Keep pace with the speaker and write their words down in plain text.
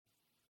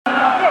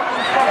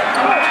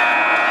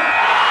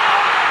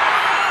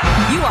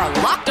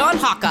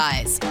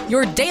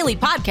your daily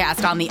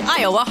podcast on the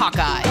Iowa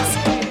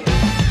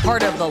Hawkeyes.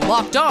 Part of the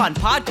Locked On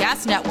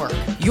Podcast Network,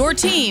 your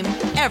team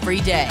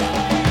every day.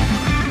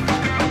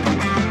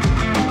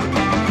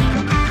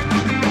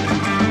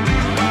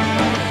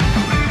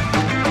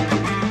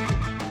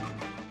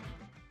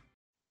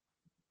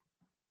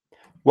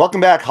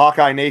 Welcome back,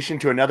 Hawkeye Nation,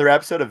 to another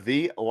episode of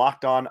the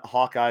Locked On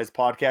Hawkeyes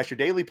podcast, your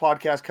daily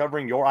podcast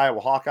covering your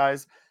Iowa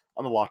Hawkeyes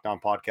on the Locked On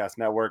Podcast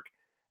Network.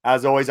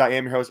 As always, I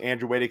am your host,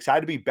 Andrew Wade.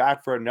 Excited to be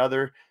back for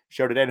another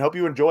show today, and hope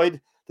you enjoyed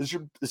the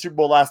Super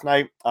Bowl last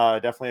night.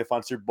 Definitely a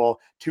fun Super Bowl.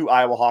 2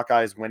 Iowa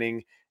Hawkeyes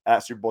winning at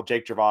Super Bowl,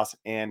 Jake Gervais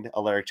and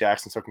Alaric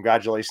Jackson. So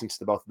congratulations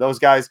to both of those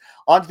guys.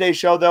 On today's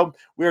show, though,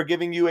 we are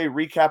giving you a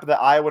recap of the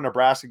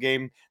Iowa-Nebraska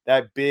game,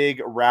 that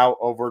big rout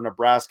over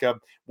Nebraska.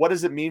 What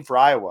does it mean for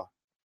Iowa?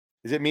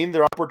 Does it mean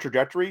their upward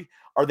trajectory?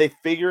 Are they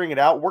figuring it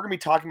out? We're going to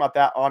be talking about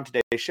that on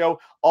today's show.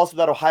 Also,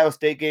 that Ohio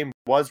State game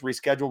was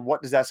rescheduled.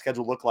 What does that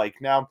schedule look like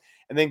now?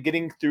 And then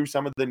getting through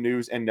some of the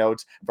news and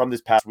notes from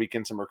this past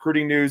weekend, some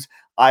recruiting news.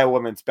 Iowa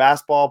women's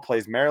basketball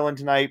plays Maryland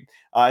tonight,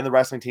 and the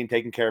wrestling team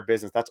taking care of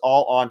business. That's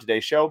all on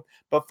today's show.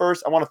 But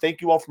first, I want to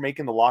thank you all for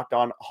making the Locked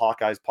On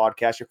Hawkeyes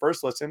podcast your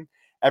first listen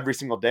every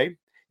single day.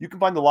 You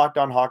can find the Locked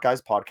On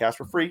Hawkeyes podcast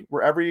for free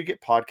wherever you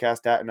get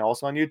podcasts at, and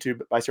also on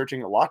YouTube by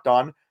searching Locked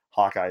On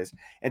Hawkeyes.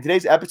 And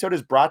today's episode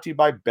is brought to you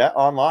by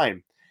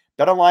BetOnline.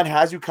 BetOnline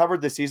has you covered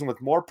this season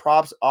with more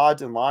props,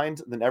 odds, and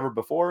lines than ever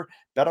before.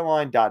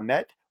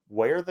 BetOnline.net,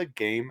 where the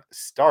game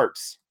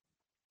starts.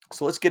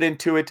 So let's get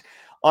into it.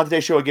 On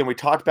today's show, again, we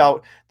talked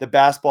about the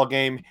basketball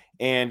game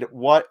and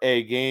what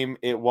a game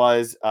it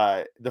was.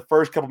 The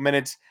first couple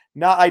minutes,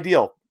 not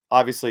ideal.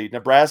 Obviously,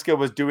 Nebraska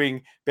was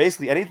doing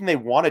basically anything they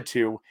wanted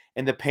to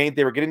in the paint.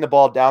 They were getting the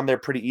ball down there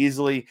pretty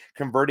easily,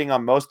 converting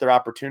on most of their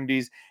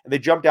opportunities, and they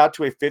jumped out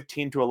to a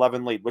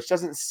 15-11 lead, which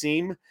doesn't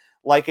seem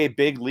like a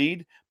big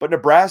lead, but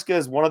Nebraska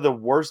is one of the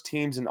worst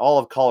teams in all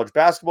of college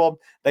basketball.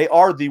 They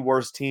are the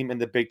worst team in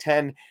the Big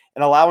Ten,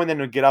 and allowing them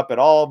to get up at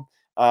all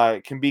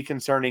can be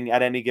concerning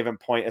at any given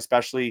point,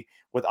 especially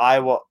with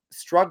Iowa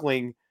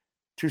struggling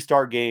to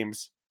start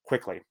games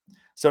quickly.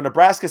 So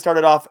Nebraska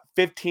started off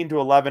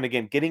 15-11.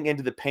 Again, getting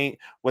into the paint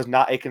was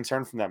not a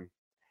concern for them.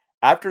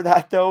 After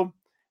that, though,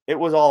 it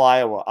was all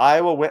Iowa.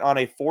 Iowa went on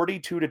a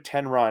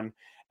 42-10 run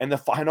in the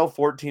final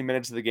 14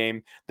 minutes of the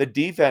game. The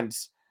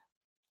defense,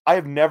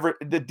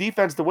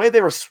 the way they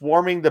were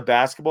swarming the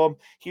basketball,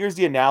 here's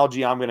the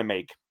analogy I'm going to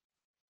make.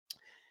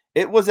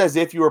 It was as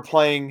if you were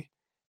playing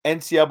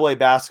NCAA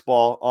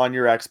basketball on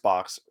your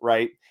Xbox,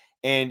 right?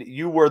 And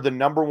you were the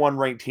number 1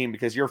 ranked team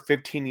because you're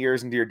 15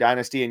 years into your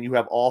dynasty and you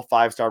have all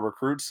 5-star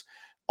recruits,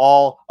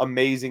 all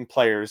amazing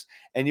players,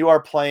 and you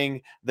are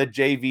playing the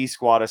JV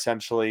squad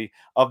essentially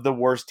of the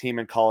worst team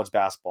in college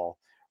basketball,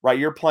 right?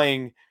 You're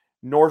playing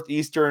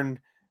Northeastern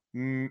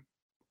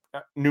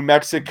New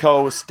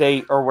Mexico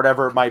State or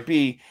whatever it might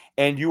be,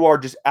 and you are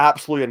just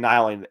absolutely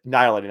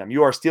annihilating them.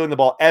 You are stealing the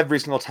ball every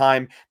single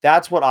time.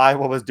 That's what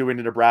Iowa was doing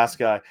to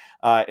Nebraska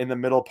in the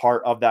middle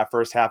part of that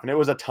first half, and it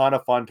was a ton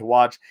of fun to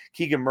watch.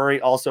 Keegan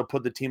Murray also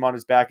put the team on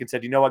his back and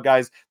said, you know what,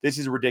 guys, this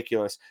is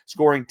ridiculous.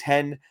 Scoring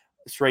 10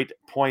 straight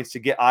points to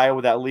get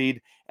Iowa that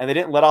lead, and they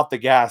didn't let off the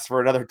gas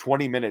for another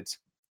 20 minutes.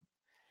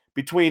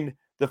 Between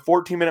the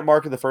 14-minute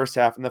mark of the first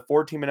half and the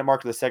 14-minute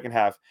mark of the second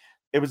half,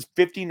 it was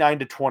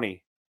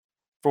 59-20.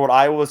 For what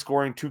Iowa was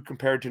scoring to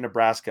compared to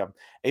Nebraska.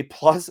 A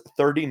plus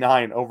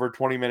 39 over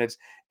 20 minutes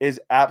is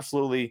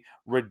absolutely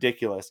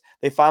ridiculous.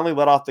 They finally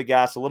let off the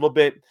gas a little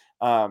bit.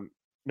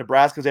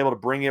 Nebraska was able to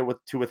bring it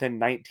to within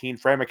 19.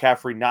 Fran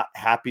McCaffrey not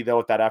happy, though,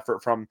 with that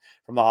effort from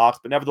the Hawks.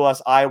 But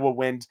nevertheless, Iowa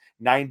wins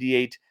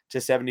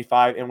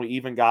 98-75, and we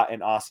even got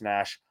an Austin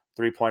Ash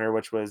three-pointer,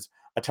 which was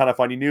a ton of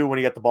fun. You knew when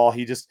he got the ball,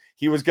 he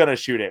was going to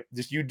shoot it.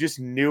 You just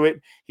knew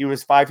it. He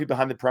was 5 feet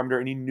behind the perimeter,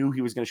 and he knew he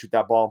was going to shoot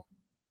that ball.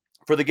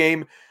 For the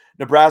game,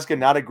 Nebraska,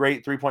 not a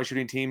great three-point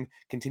shooting team,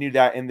 continued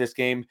that in this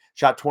game.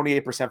 Shot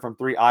 28% from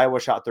 3. Iowa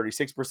shot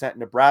 36%.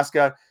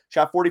 Nebraska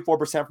shot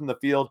 44% from the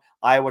field.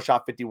 Iowa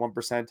shot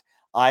 51%.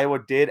 Iowa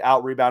did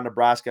out-rebound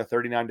Nebraska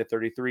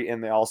 39-33,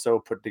 and they also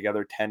put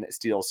together 10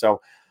 steals.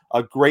 So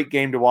a great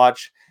game to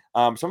watch.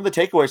 Some of the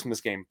takeaways from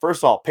this game.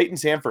 First of all, Peyton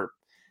Sandfort.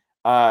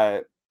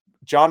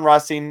 John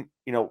Russing,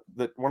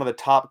 one of the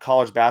top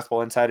college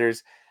basketball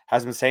insiders,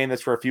 has been saying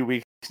this for a few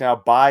weeks now.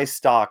 Buy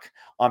stock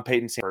on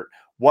Peyton Sandfort.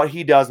 What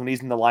he does when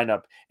he's in the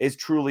lineup is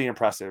truly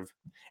impressive.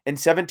 In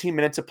 17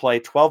 minutes of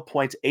play, 12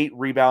 points, 8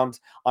 rebounds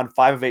on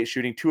 5 of 8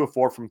 shooting, 2 of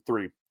 4 from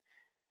 3.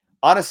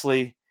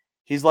 Honestly,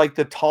 he's like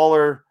the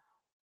taller,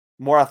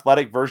 more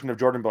athletic version of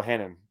Jordan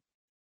Bohannon.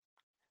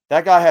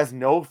 That guy has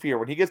no fear.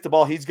 When he gets the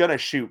ball, he's going to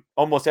shoot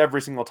almost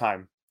every single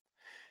time.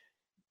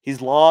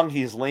 He's long,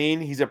 he's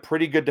lean, he's a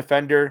pretty good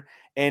defender.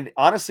 And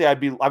honestly, I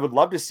would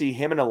love to see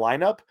him in a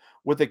lineup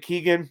with a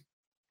Keegan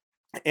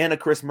and a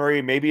Chris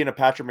Murray, maybe in a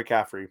Patrick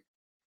McCaffrey.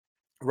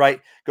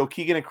 Right? Go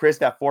Keegan and Chris,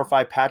 that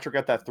 4-5, Patrick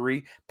at that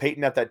 3,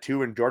 Peyton at that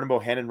 2, and Jordan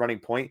Bohannon running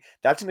point.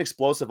 That's an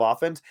explosive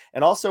offense.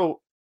 And also,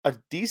 a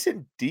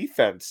decent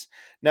defense.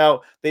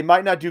 Now, they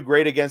might not do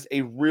great against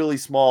a really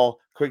small,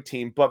 quick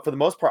team, but for the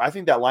most part, I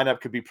think that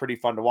lineup could be pretty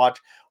fun to watch.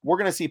 We're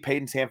going to see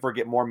Peyton Sandfort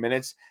get more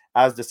minutes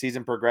as the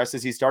season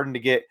progresses. He's starting to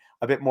get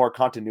a bit more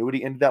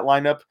continuity into that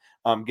lineup,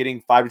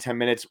 getting 5 to 10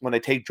 minutes. When they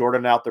take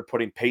Jordan out, they're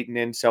putting Peyton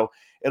in. So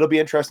it'll be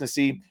interesting to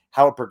see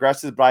how it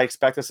progresses, but I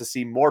expect us to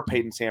see more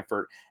Peyton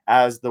Sandfort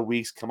as the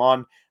weeks come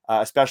on,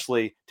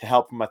 especially to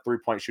help from a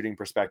three-point shooting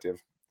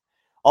perspective.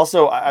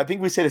 Also, I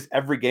think we say this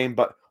every game,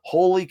 but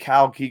holy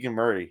cow, Keegan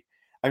Murray.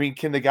 I mean,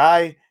 can the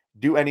guy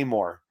do any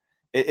more?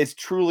 It's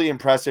truly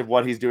impressive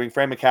what he's doing.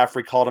 Fran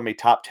McCaffrey called him a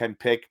top 10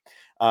 pick.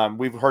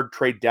 We've heard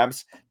Trey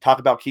Demps talk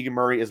about Keegan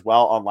Murray as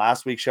well on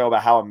last week's show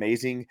about how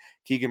amazing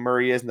Keegan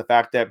Murray is and the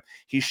fact that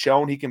he's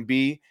shown he can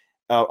be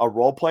a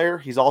role player.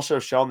 He's also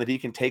shown that he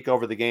can take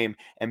over the game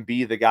and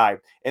be the guy.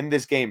 In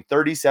this game,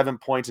 37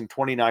 points in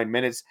 29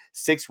 minutes,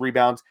 6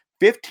 rebounds,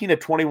 15 to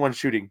 21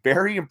 shooting.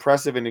 Very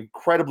impressive and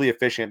incredibly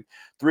efficient.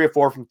 3 of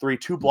 4 from 3,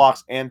 2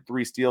 blocks and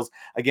 3 steals.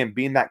 Again,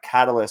 being that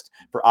catalyst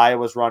for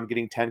Iowa's run,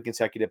 getting 10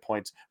 consecutive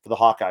points for the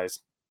Hawkeyes.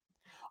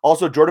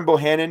 Also, Jordan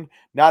Bohannon,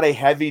 not a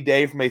heavy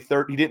day from a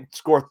third. He didn't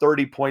score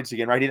 30 points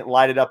again, right? He didn't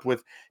light it up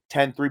with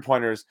 10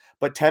 3-pointers,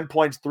 but 10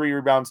 points, 3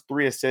 rebounds,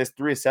 3 assists,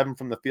 3 of 7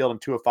 from the field,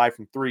 and 2 of 5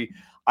 from 3.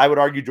 I would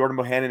argue Jordan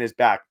Bohannon is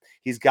back.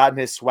 He's gotten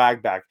his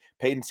swag back.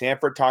 Peyton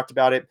Sandfort talked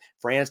about it.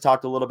 Franz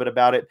talked a little bit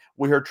about it.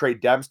 We heard Trey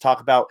Demps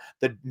talk about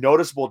the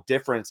noticeable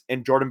difference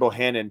in Jordan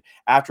Bohannon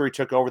after he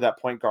took over that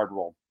point guard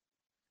role.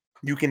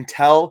 You can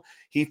tell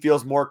he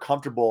feels more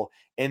comfortable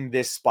in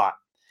this spot.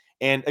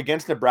 And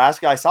against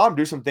Nebraska, I saw him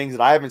do some things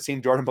that I haven't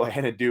seen Jordan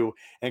Bohannon do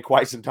in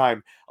quite some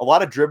time. A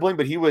lot of dribbling,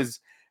 but he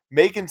was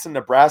making some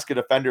Nebraska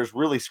defenders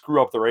really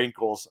screw up their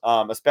ankles,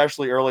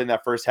 especially early in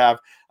that first half,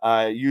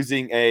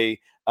 using a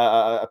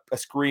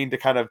screen to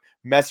kind of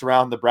mess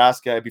around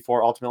Nebraska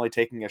before ultimately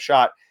taking a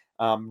shot.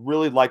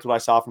 Really liked what I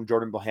saw from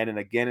Jordan Bohannon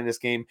again in this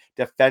game.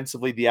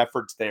 Defensively, the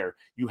effort's there.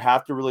 You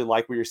have to really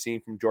like what you're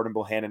seeing from Jordan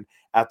Bohannon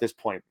at this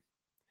point.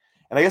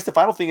 And I guess the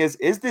final thing is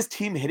this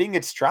team hitting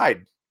its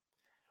stride?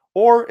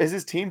 Or is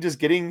this team just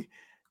getting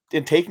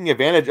and taking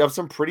advantage of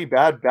some pretty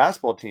bad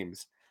basketball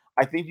teams?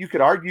 I think you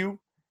could argue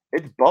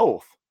it's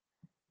both.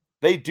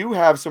 They do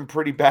have some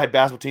pretty bad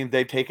basketball teams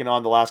they've taken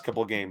on the last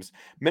couple of games.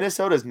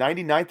 Minnesota's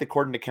 99th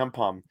according to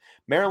KenPom.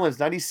 Maryland's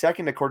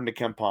 92nd according to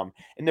KenPom.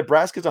 And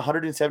Nebraska's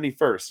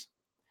 171st.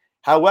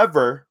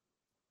 However,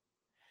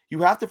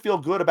 you have to feel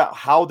good about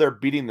how they're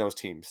beating those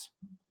teams.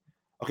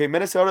 Okay,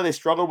 Minnesota, they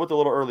struggled with a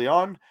little early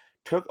on,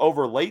 took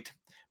over late.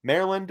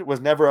 Maryland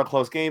was never a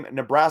close game.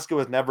 Nebraska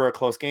was never a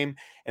close game.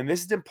 And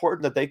this is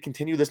important that they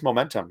continue this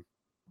momentum.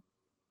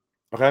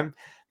 Okay?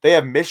 They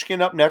have Michigan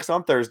up next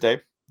on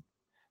Thursday.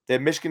 They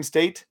have Michigan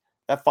State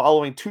that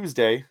following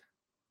Tuesday.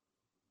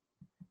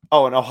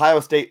 Oh, and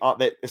Ohio State,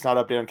 it's not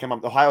updated on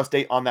KenPom. Ohio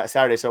State on that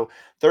Saturday. So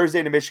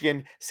Thursday to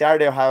Michigan,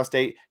 Saturday Ohio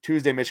State,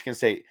 Tuesday Michigan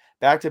State.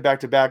 Back to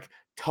back,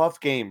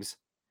 tough games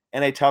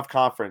and a tough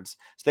conference.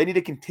 So they need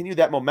to continue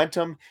that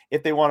momentum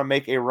if they want to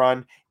make a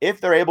run. If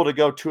they're able to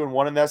go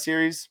 2-1 in that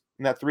series,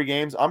 in that 3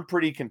 games, I'm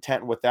pretty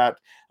content with that.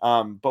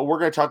 But we're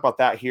going to talk about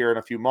that here in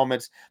a few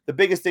moments. The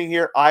biggest thing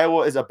here,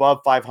 Iowa is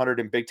above 500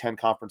 in Big Ten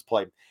conference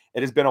play.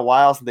 It has been a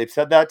while since they've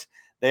said that.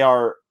 They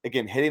are,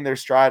 again, hitting their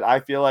stride. I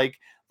feel like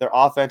their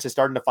offense is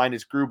starting to find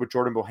its groove with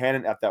Jordan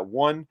Bohannon at that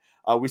 1.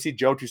 We see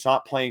Joe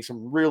Toussaint playing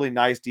some really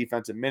nice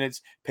defensive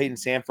minutes. Peyton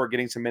Sandfort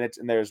getting some minutes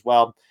in there as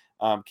well.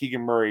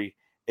 Keegan Murray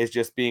is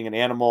just being an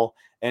animal.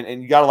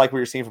 And you got to like what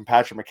you're seeing from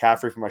Patrick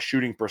McCaffrey from a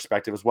shooting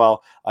perspective as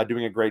well,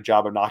 doing a great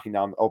job of knocking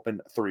down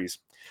open threes.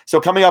 So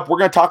coming up, we're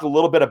going to talk a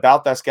little bit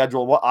about that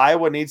schedule and what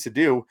Iowa needs to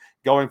do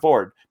going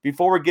forward.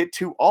 Before we get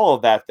to all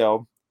of that,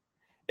 though,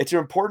 it's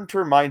important to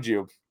remind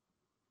you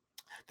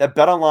that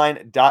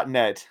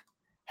betonline.net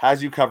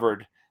has you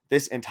covered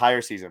this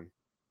entire season.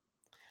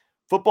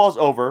 Football's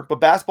over,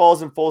 but basketball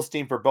is in full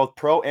steam for both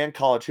pro and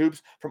college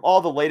hoops. From all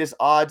the latest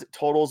odds,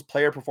 totals,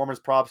 player performance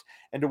props,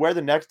 and to where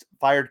the next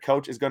fired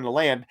coach is going to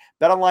land,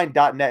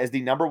 betonline.net is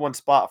the #1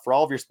 spot for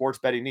all of your sports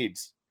betting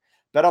needs.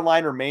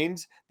 BetOnline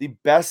remains the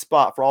best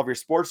spot for all of your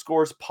sports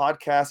scores,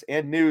 podcasts,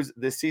 and news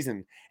this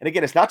season. And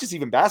again, it's not just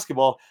even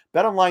basketball.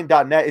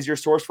 BetOnline.net is your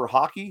source for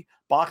hockey,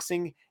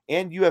 boxing,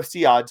 and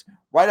UFC odds,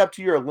 right up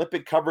to your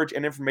Olympic coverage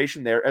and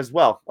information there as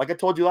well. Like I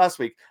told you last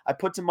week, I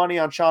put some money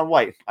on Shaun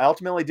White. I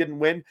ultimately didn't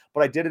win,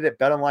 but I did it at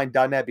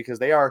betonline.net because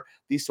they are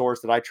the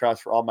source that I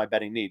trust for all my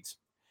betting needs.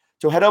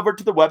 So head over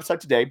to the website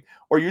today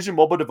or use your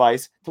mobile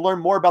device to learn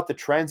more about the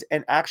trends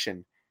and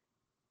action.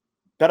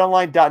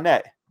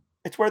 BetOnline.net.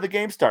 It's where the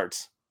game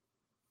starts.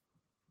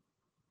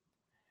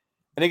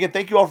 And again,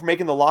 thank you all for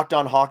making the Locked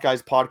On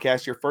Hawkeyes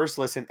podcast your first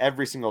listen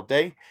every single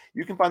day.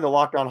 You can find the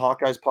Locked On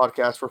Hawkeyes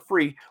podcast for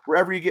free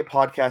wherever you get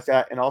podcasts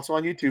at, and also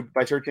on YouTube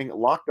by searching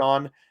Locked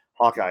On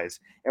Hawkeyes.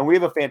 And we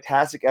have a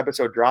fantastic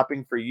episode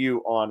dropping for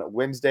you on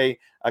Wednesday.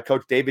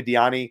 Coach David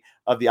Diani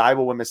of the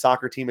Iowa women's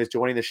soccer team is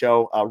joining the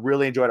show.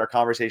 Really enjoyed our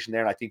conversation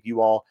there, and I think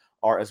you all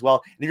are as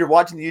well. And if you're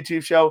watching the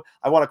YouTube show,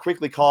 I want to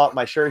quickly call out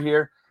my shirt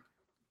here.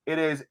 It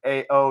is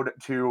a ode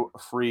to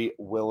Free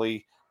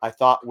Willy. I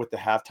thought with the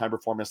halftime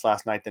performance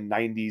last night, the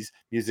 90s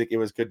music, it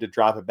was good to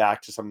drop it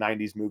back to some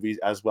 90s movies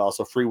as well.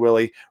 So Free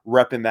Willy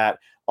repping that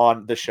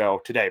on the show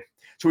today.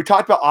 So we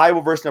talked about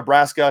Iowa versus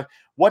Nebraska.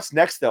 What's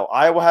next, though?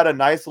 Iowa had a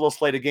nice little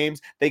slate of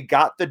games. They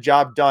got the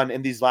job done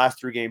in these last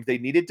 3 games. They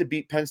needed to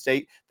beat Penn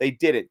State. They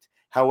didn't.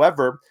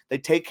 However, they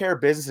take care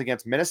of business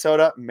against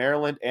Minnesota,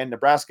 Maryland, and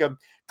Nebraska.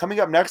 Coming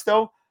up next,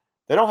 though,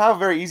 they don't have a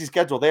very easy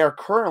schedule. They are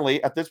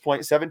currently, at this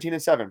point,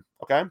 17-7,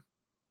 okay?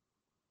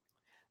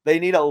 They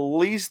need at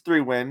least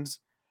 3 wins.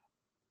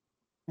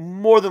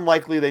 More than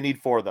likely, they need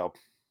 4, though.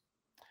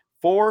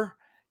 4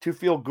 to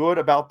feel good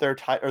about their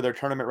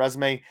tournament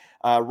resume.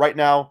 Right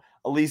now,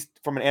 at least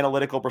from an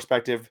analytical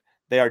perspective,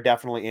 they are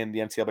definitely in the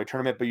NCAA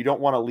tournament, but you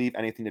don't want to leave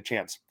anything to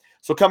chance.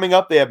 So coming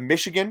up, they have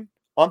Michigan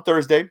on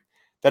Thursday.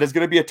 That is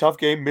going to be a tough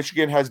game.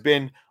 Michigan has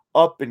been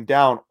up and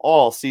down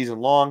all season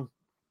long.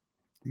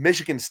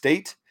 Michigan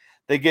State,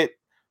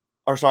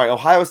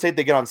 Ohio State,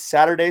 they get on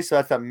Saturday, so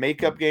that's that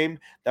makeup game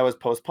that was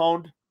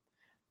postponed.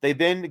 They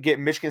then get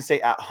Michigan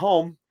State at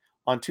home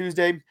on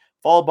Tuesday,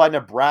 followed by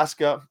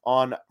Nebraska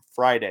on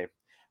Friday.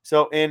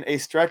 So in a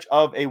stretch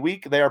of a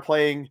week, they are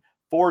playing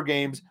 4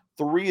 games,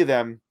 3 of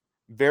them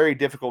very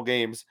difficult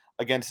games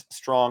against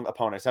strong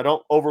opponents. Now,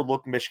 don't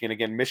overlook Michigan.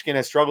 Again, Michigan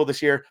has struggled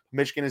this year.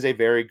 Michigan is a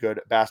very good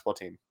basketball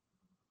team.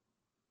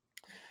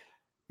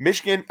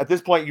 Michigan, at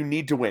this point, you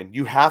need to win.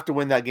 You have to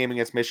win that game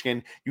against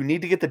Michigan. You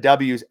need to get the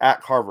W's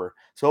at Carver.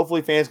 So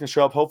hopefully fans can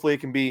show up. Hopefully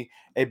it can be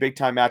a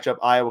big-time matchup.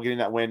 Iowa getting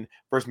that win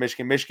versus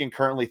Michigan. Michigan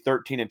currently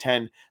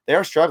 13-10. They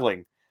are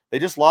struggling. They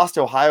just lost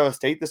to Ohio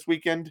State this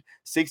weekend,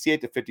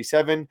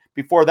 68-57.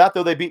 Before that,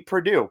 though, they beat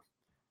Purdue.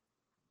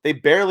 They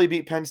barely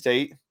beat Penn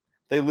State.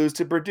 They lose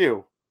to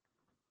Purdue.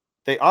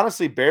 They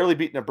honestly barely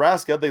beat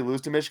Nebraska. They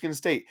lose to Michigan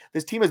State.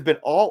 This team has been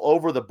all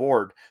over the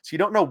board, so you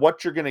don't know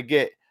what you're going to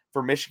get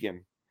for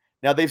Michigan.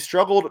 Now, they've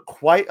struggled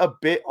quite a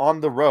bit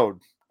on the road,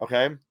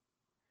 okay?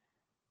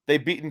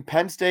 They've beaten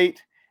Penn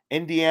State,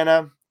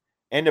 Indiana,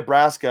 and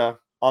Nebraska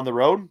on the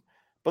road,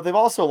 but they've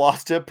also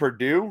lost to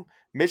Purdue,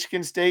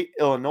 Michigan State,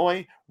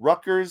 Illinois,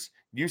 Rutgers,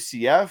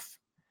 UCF.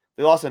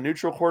 They lost a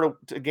neutral court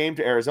game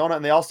to Arizona,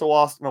 and they also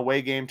lost an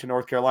away game to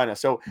North Carolina.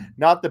 So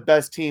not the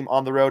best team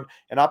on the road.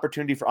 An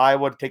opportunity for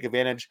Iowa to take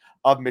advantage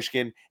of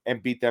Michigan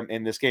and beat them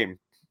in this game.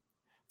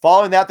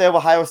 Following that, they have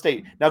Ohio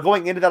State. Now,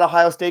 going into that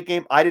Ohio State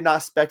game, I did not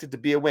expect it to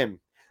be a win.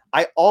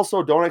 I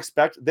also don't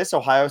expect this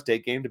Ohio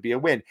State game to be a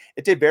win.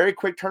 It's a very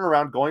quick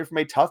turnaround going from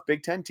a tough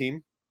Big Ten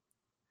team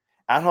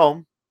at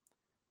home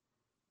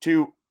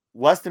to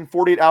less than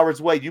 48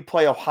 hours away. You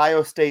play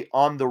Ohio State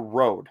on the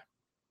road.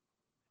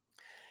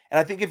 And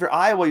I think if you're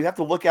Iowa, you have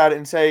to look at it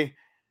and say,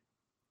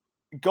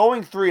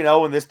 going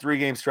 3-0 in this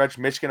 3-game stretch,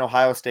 Michigan,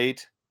 Ohio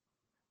State,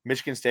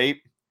 Michigan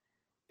State,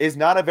 is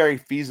not a very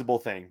feasible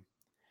thing.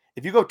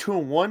 If you go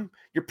 2-1,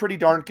 you're pretty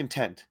darn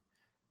content.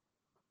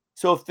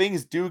 So if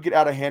things do get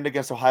out of hand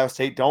against Ohio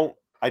State,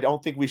 I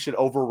don't think we should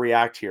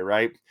overreact here,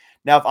 right?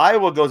 Now, if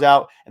Iowa goes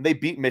out and they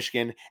beat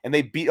Michigan and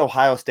they beat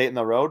Ohio State in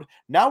the road,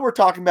 now we're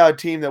talking about a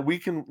team that we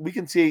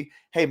can see,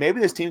 hey, maybe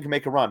this team can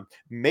make a run.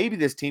 Maybe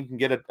this team can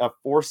get a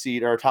 4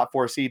 seed or a top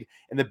 4 seed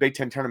in the Big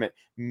Ten tournament.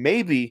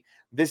 Maybe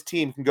this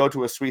team can go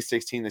to a Sweet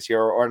 16 this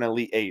year or an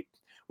Elite 8.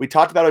 We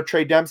talked about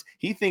Trey Demps.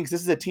 He thinks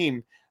this is a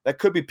team that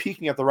could be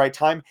peaking at the right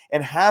time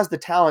and has the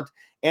talent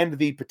and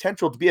the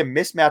potential to be a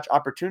mismatch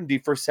opportunity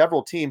for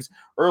several teams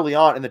early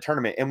on in the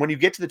tournament. And when you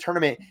get to the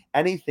tournament,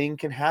 anything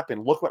can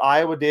happen. Look what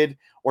Iowa did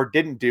or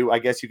didn't do, I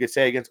guess you could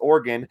say, against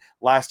Oregon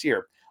last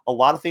year. A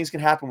lot of things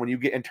can happen when you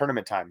get in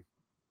tournament time.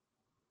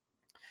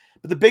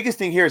 But the biggest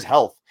thing here is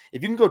health.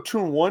 If you can go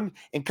 2-1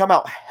 and come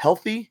out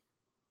healthy,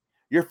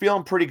 you're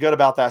feeling pretty good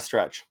about that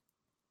stretch.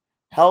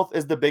 Health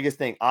is the biggest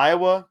thing.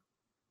 Iowa,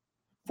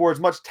 for as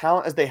much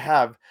talent as they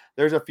have,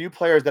 there's a few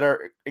players that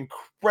are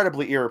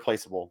incredibly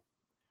irreplaceable,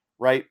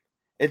 right?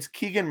 It's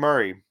Keegan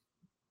Murray.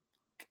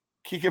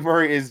 Keegan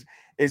Murray is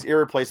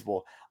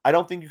irreplaceable. I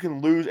don't think you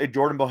can lose a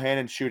Jordan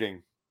Bohannon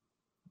shooting.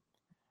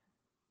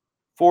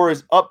 For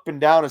as up and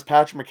down as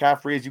Patrick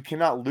McCaffrey is, you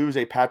cannot lose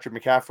a Patrick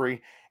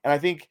McCaffrey. And I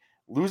think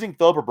losing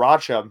Philip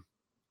Obracha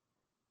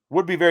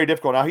would be very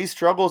difficult. Now, he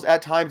struggles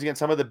at times against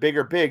some of the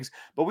bigger bigs,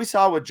 but we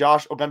saw what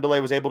Josh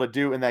Ogundele was able to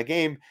do in that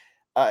game.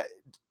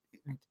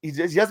 He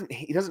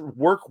doesn't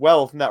work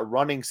well from that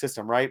running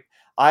system, right?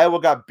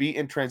 Iowa got beat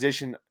in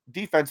transition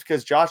defense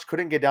because Josh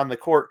couldn't get down the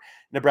court.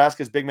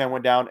 Nebraska's big man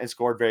went down and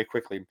scored very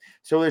quickly.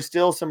 So there's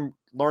still some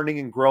learning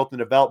and growth and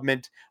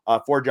development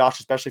for Josh,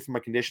 especially from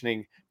a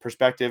conditioning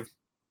perspective.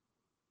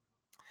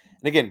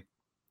 And again,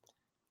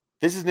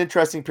 this is an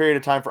interesting period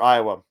of time for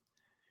Iowa.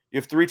 You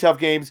have 3 tough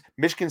games.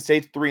 Michigan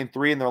State's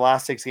 3-3 in their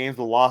last 6 games,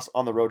 with a loss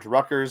on the road to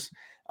Rutgers.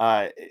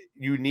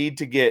 You need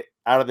to get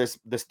out of this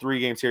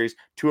 3-game series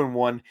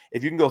 2-1.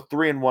 If you can go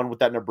 3-1 with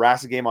that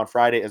Nebraska game on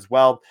Friday as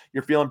well,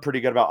 you're feeling pretty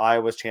good about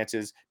Iowa's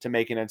chances to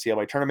make an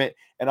NCAA tournament.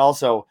 And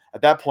also,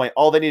 at that point,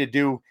 all they need to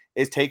do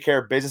is take care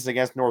of business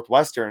against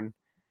Northwestern,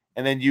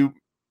 and then you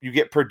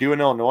get Purdue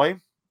and Illinois,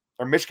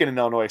 or Michigan and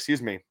Illinois,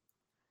 excuse me.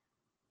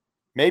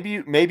 Maybe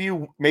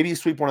you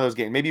sweep one of those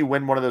games. Maybe you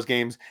win one of those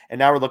games, and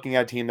now we're looking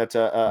at a team that's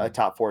a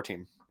top 4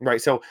 team. Right.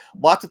 So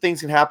lots of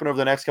things can happen over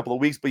the next couple of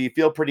weeks, but you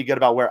feel pretty good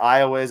about where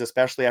Iowa is,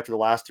 especially after the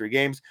last 3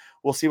 games.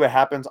 We'll see what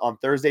happens on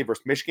Thursday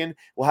versus Michigan.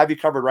 We'll have you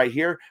covered right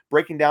here,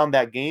 breaking down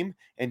that game.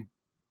 And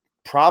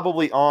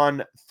probably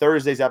on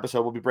Thursday's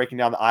episode, we'll be breaking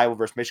down the Iowa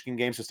versus Michigan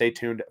game. So stay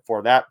tuned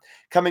for that.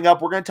 Coming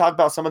up, we're going to talk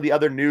about some of the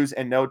other news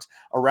and notes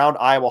around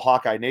Iowa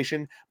Hawkeye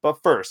Nation.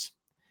 But first,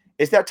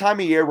 it's that time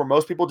of year where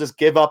most people just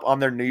give up on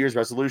their New Year's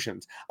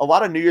resolutions. A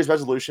lot of New Year's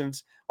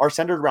resolutions are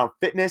centered around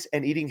fitness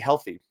and eating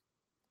healthy.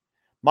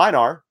 Mine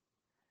are.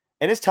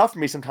 And it's tough for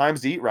me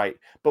sometimes to eat right.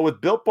 But with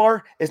Built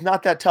Bar, it's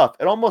not that tough.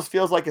 It almost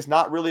feels like it's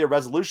not really a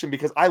resolution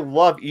because I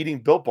love eating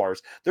Built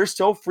Bars. They're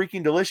so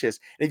freaking delicious.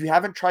 And if you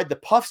haven't tried the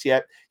Puffs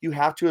yet, you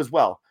have to as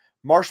well.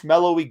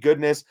 Marshmallowy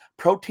goodness,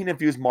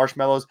 protein-infused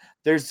marshmallows.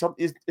 It's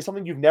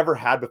something you've never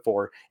had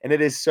before. And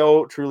it is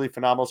so truly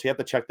phenomenal. So you have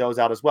to check those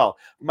out as well.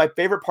 My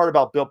favorite part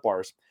about Built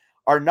Bars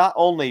are not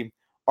only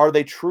are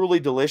they truly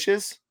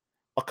delicious,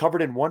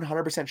 covered in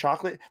 100%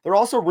 chocolate, they're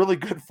also really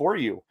good for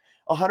you.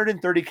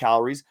 130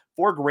 calories,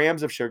 4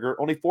 grams of sugar,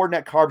 only 4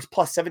 net carbs,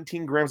 plus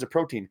 17 grams of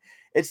protein.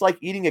 It's like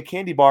eating a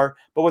candy bar,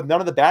 but with none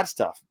of the bad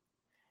stuff.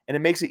 And it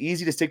makes it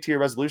easy to stick to your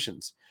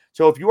resolutions.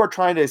 So if you are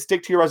trying to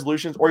stick to your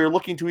resolutions or you're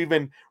looking to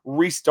even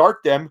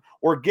restart them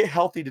or get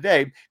healthy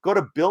today, go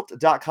to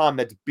built.com.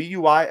 That's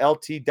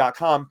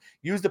BUILT.com.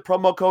 Use the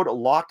promo code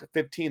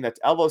LOCKED15. That's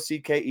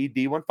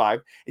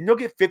LOCKED15. And you'll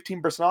get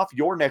 15% off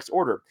your next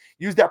order.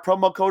 Use that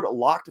promo code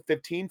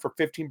LOCKED15 for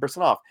 15%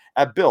 off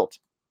at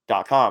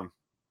built.com.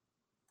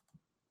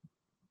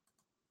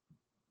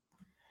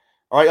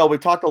 All right, y'all, we've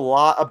talked a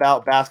lot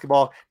about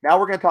basketball. Now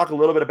we're going to talk a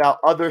little bit about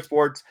other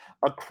sports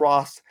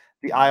across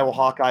the Iowa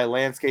Hawkeye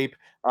landscape,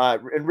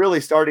 and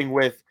really starting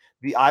with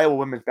the Iowa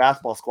women's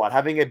basketball squad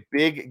having a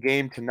big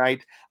game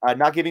tonight.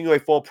 Not giving you a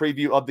full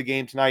preview of the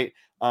game tonight,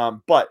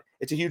 but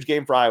it's a huge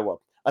game for Iowa,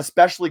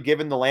 especially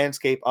given the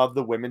landscape of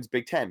the women's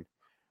Big Ten.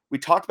 We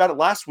talked about it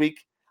last week.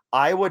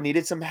 Iowa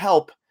needed some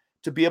help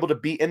to be able to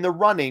be in the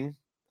running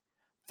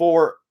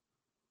for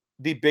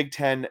the Big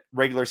Ten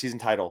regular season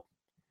title.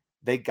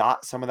 They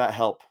got some of that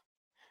help.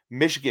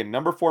 Michigan,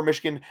 number 4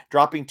 Michigan,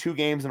 dropping 2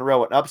 games in a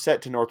row, an upset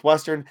to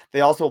Northwestern.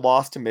 They also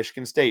lost to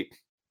Michigan State.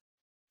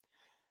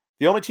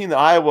 The only team that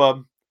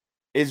Iowa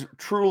is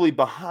truly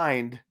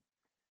behind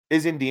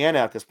is Indiana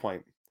at this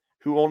point,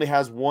 who only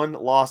has 1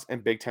 loss in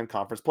Big Ten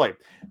conference play.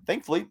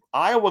 Thankfully,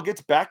 Iowa gets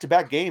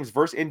back-to-back games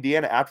versus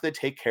Indiana after they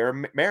take care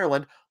of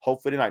Maryland,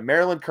 hopefully tonight.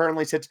 Maryland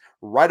currently sits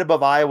right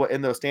above Iowa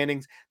in those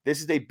standings.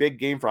 This is a big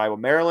game for Iowa.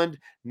 Maryland,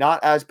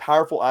 not as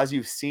powerful as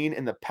you've seen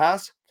in the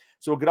past.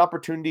 So a good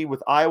opportunity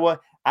with Iowa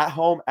at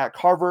home at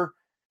Carver,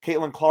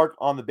 Caitlin Clark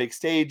on the big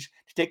stage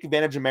to take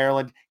advantage of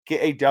Maryland,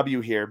 get a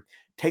W here,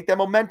 take that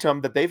momentum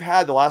that they've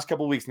had the last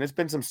couple of weeks, and it's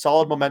been some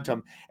solid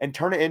momentum, and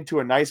turn it into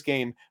a nice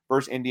game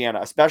versus Indiana,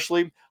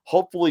 especially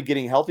hopefully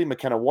getting healthy.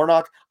 McKenna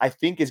Warnock, I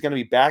think, is going to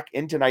be back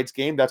in tonight's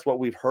game. That's what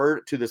we've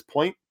heard to this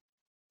point.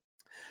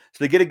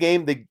 So they get a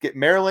game, they get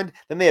Maryland,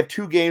 then they have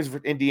 2 games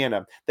with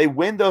Indiana. They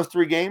win those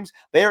 3 games,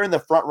 they are in the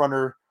front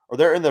runner, or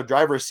they're in the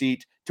driver's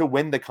seat to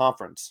win the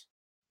conference.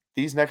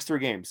 These next 3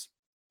 games.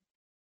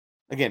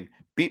 Again,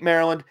 beat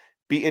Maryland,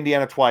 beat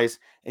Indiana twice,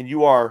 and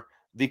you are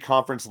the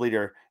conference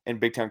leader in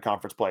Big Ten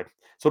conference play.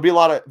 So it'll be a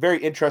lot of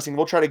very interesting.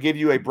 We'll try to give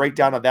you a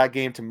breakdown of that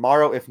game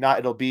tomorrow. If not,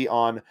 it'll be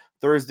on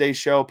Thursday's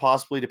show,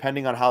 possibly,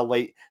 depending on how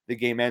late the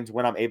game ends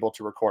when I'm able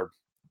to record.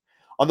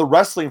 On the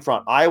wrestling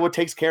front, Iowa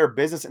takes care of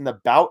business in the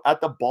bout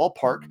at the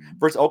ballpark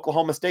versus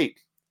Oklahoma State.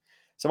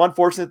 Some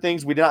unfortunate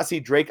things. We did not see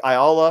Drake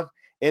Ayala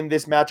in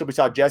this matchup. We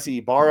saw Jesse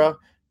Ibarra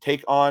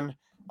take on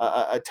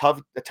a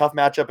tough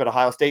matchup at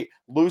Ohio State,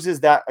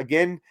 loses that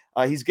again.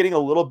 He's getting a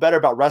little better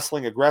about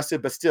wrestling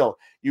aggressive, but still,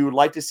 you would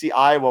like to see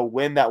Iowa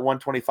win that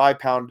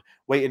 125-pound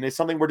weight, and it's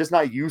something we're just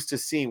not used to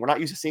seeing. We're not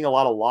used to seeing a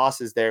lot of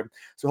losses there.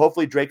 So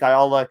hopefully Drake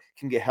Ayala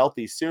can get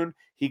healthy soon.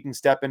 He can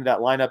step into that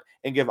lineup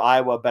and give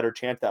Iowa a better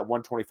chance at that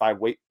 125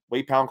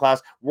 weight pound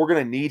class. We're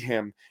going to need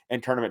him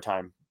in tournament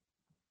time.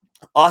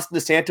 Austin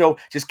DeSanto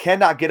just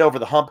cannot get over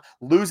the hump,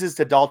 loses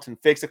to Dalton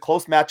Fix, a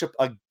close matchup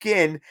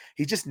again.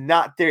 He's just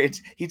not there.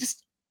 He's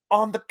just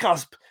on the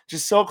cusp,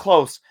 just so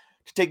close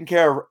to taking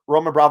care of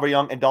Roman Bravo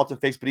Young and Dalton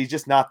Fix, but he's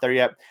just not there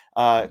yet.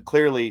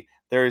 Clearly,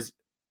 there's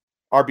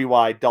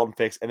RBY, Dalton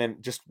Fix, and then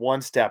just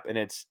one step, and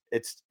it's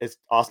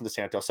Austin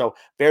DeSanto. So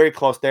very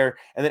close there.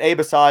 And then Abe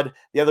Assad,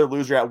 the other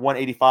loser at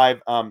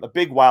 185, a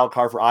big wild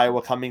card for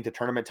Iowa coming to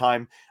tournament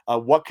time.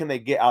 What can they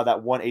get out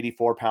of that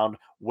 184-pound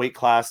weight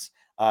class?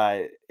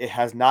 It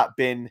has not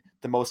been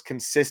the most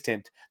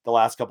consistent the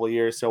last couple of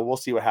years, so we'll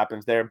see what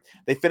happens there.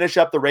 They finish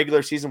up the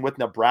regular season with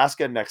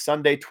Nebraska next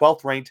Sunday,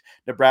 12th ranked.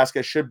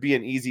 Nebraska should be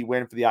an easy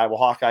win for the Iowa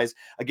Hawkeyes.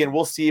 Again,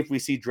 we'll see if we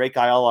see Drake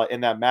Ayala in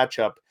that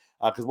matchup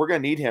because we're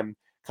going to need him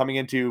coming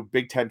into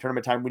Big Ten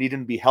tournament time. We need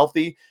him to be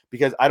healthy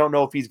because I don't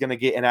know if he's going to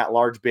get an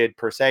at-large bid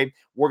per se.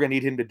 We're going to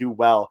need him to do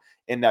well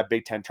in that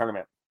Big Ten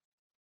tournament.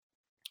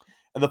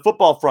 On the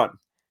football front,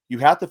 You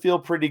have to feel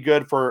pretty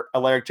good for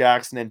Alaric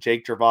Jackson and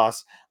Jake Gervais,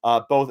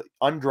 both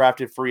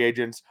undrafted free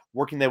agents,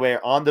 working their way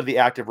onto the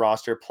active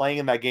roster, playing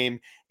in that game,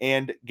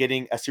 and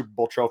getting a Super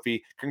Bowl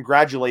trophy.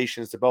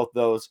 Congratulations to both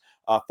those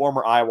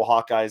former Iowa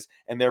Hawkeyes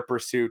and their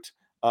pursuit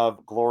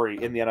of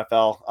glory in the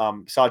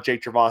NFL. Saw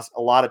Jake Gervais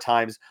a lot of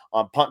times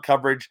on punt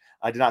coverage.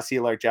 I did not see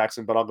Alaric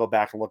Jackson, but I'll go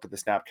back and look at the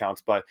snap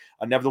counts. But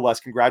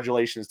nevertheless,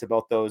 congratulations to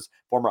both those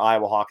former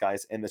Iowa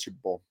Hawkeyes in the Super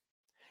Bowl.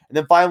 And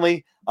then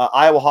finally,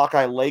 Iowa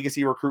Hawkeye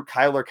legacy recruit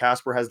Kyler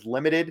Kasper has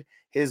limited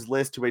his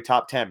list to a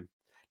top 10.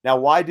 Now,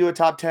 why do a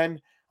top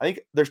 10? I think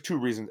there's two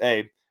reasons.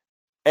 A,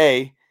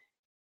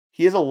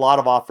 he has a lot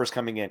of offers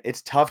coming in.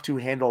 It's tough to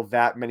handle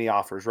that many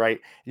offers, right?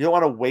 You don't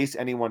want to waste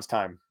anyone's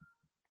time.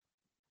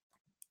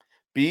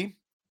 B,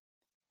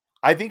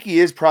 I think he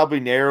is probably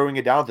narrowing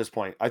it down at this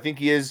point. I think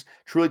he is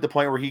truly at the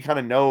point where he kind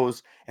of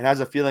knows and has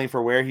a feeling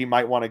for where he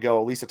might want to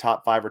go, at least a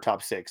top 5 or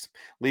top 6,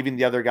 leaving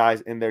the other guys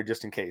in there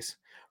just in case.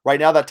 Right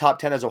now, that top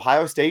 10 is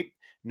Ohio State,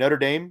 Notre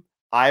Dame,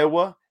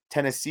 Iowa,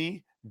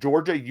 Tennessee,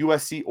 Georgia,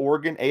 USC,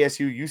 Oregon,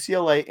 ASU,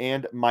 UCLA,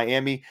 and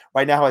Miami.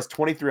 Right now has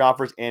 23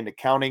 offers and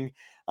counting.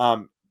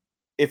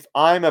 If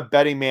I'm a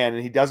betting man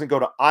and he doesn't go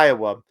to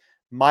Iowa,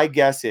 my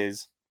guess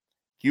is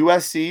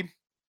USC,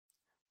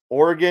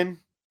 Oregon,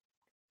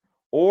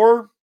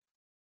 or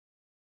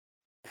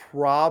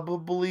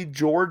probably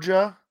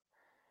Georgia.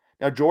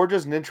 Now,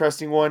 Georgia's an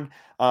interesting one.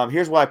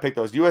 Here's why I picked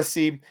those.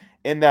 USC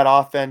in that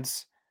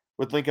offense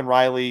with Lincoln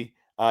Riley,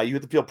 you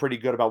have to feel pretty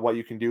good about what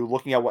you can do.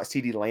 Looking at what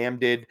CeeDee Lamb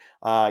did,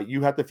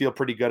 you have to feel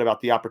pretty good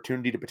about the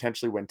opportunity to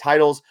potentially win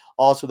titles.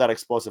 Also, that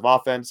explosive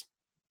offense.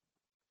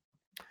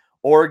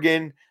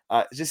 Oregon,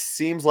 it just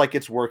seems like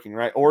it's working,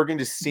 right? Oregon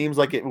just seems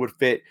like it would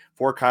fit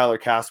for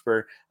Kyler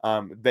Kasper.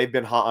 They've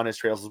been hot on his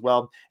trails as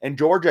well. And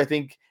Georgia, I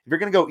think if you're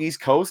going to go East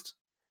Coast,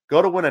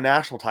 go to win a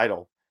national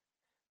title.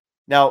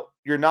 Now,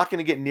 you're not going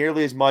to get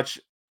nearly as much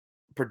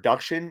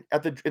production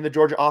in the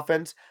Georgia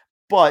offense,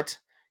 but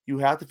you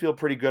have to feel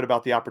pretty good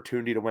about the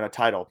opportunity to win a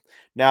title.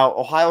 Now,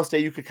 Ohio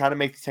State, you could kind of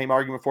make the same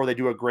argument for. They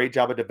do a great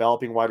job of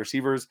developing wide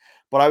receivers,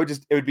 but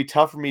it would be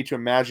tough for me to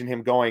imagine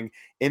him going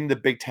in the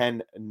Big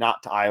Ten,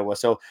 not to Iowa.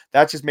 So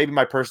that's just maybe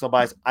my personal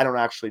bias. I don't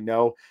actually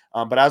know.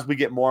 But as we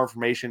get more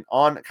information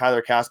on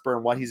Kyler Kasper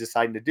and what he's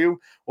deciding to do,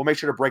 we'll make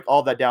sure to break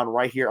all that down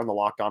right here on the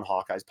Locked On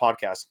Hawkeyes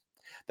podcast.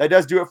 That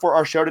does do it for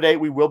our show today.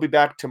 We will be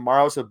back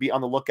tomorrow, so be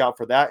on the lookout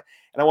for that.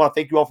 And I want to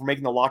thank you all for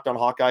making the Locked On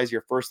Hawkeyes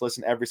your first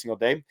listen every single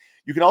day.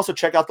 You can also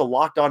check out the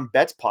Locked On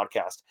Bets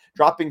podcast,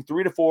 dropping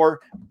 3 to 4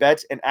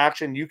 bets and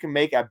action you can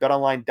make at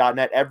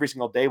betonline.net every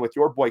single day with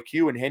your boy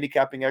Q and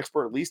handicapping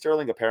expert Lee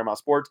Sterling of Paramount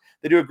Sports.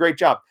 They do a great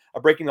job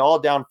of breaking it all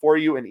down for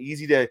you in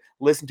easy to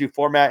listen to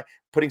format,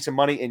 putting some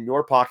money in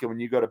your pocket when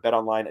you go to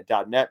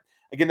betonline.net.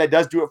 Again, that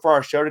does do it for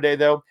our show today,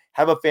 though.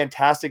 Have a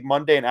fantastic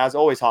Monday, and as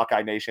always,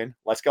 Hawkeye Nation,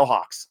 let's go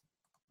Hawks.